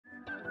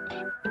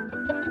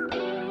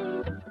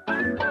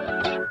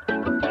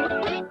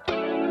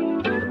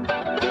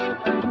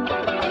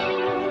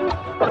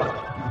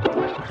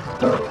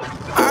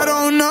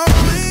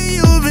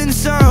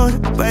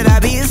but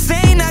I'd be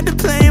insane not to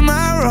play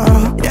my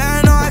role. Yeah,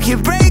 I know I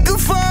can break or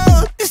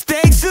fall, the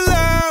stakes are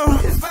low.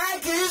 If I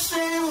could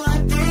say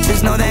one thing,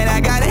 just know that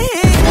I got a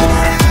hit,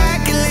 that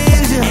I can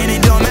lend you, and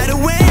it don't matter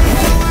when,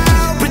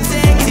 I'll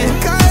protect you.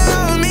 Call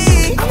on me,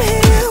 I'm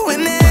here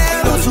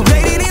whenever. Those who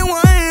greater than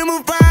one,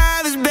 move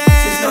five is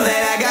better. Just know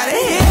that I got a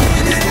hit,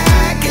 that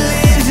I can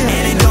lend you,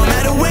 and it don't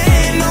matter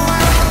when,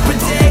 I'll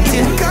protect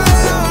you.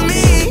 Call on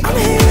me, I'm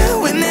here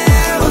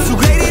whenever. Those who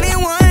greater than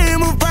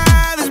one, move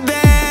five is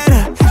better.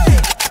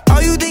 Oh,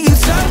 you think you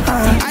suck?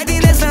 I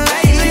think that's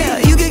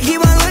unlikely. You can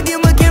keep on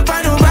looking, but can't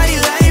find nobody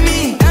like me.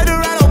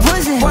 Eldorado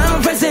pushing, why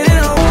I'm pressing in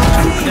a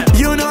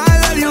you know I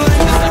love you,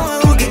 and no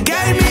one who can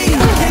guide me.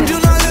 Can't do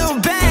no little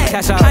bag,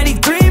 I need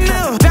 3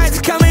 mil. Drives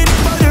coming in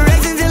both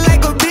directions and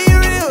like a be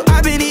real.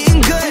 I've been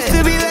eating good,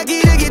 to be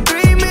lucky to get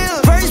 3 mil.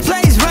 First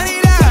place, run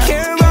it up,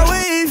 care about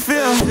what you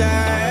feel. I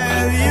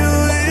have you,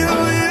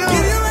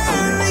 give you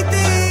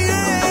everything,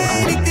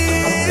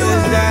 anything.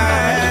 I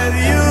have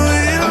you,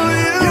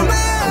 you're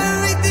my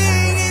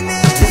everything,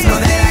 and just know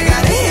that I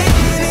got a hit,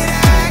 that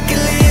I can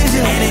lend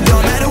you, and it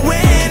don't matter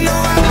when,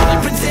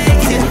 I'll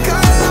protect you.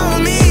 Call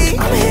on me,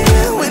 I'm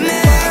here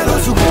whenever.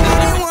 Those who greater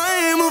than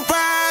one, move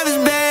five is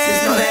better.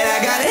 Just know that I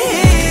got a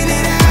hit.